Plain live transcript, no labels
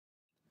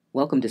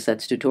Welcome to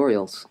CETS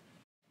Tutorials.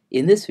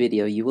 In this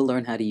video, you will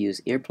learn how to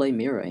use Airplay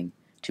mirroring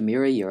to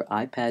mirror your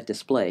iPad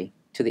display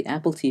to the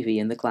Apple TV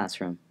in the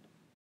classroom.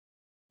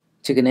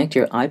 To connect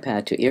your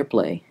iPad to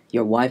Airplay,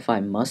 your Wi-Fi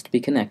must be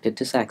connected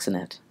to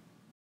Saxonet.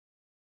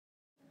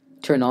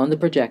 Turn on the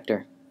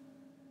projector.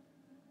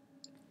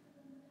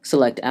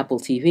 Select Apple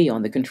TV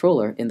on the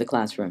controller in the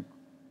classroom.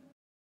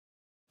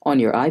 On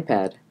your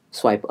iPad,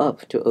 swipe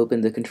up to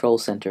open the Control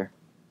Center.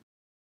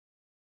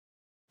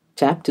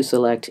 Tap to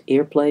select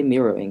Airplay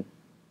mirroring.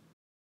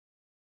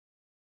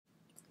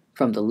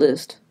 From the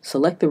list,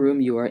 select the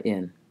room you are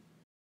in.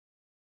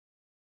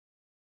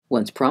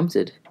 Once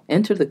prompted,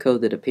 enter the code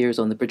that appears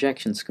on the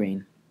projection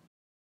screen.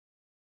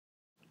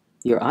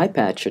 Your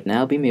iPad should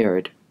now be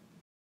mirrored.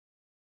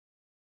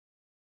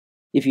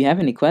 If you have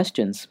any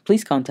questions,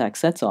 please contact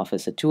CETS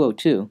office at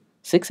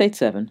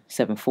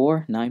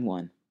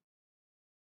 202-687-7491.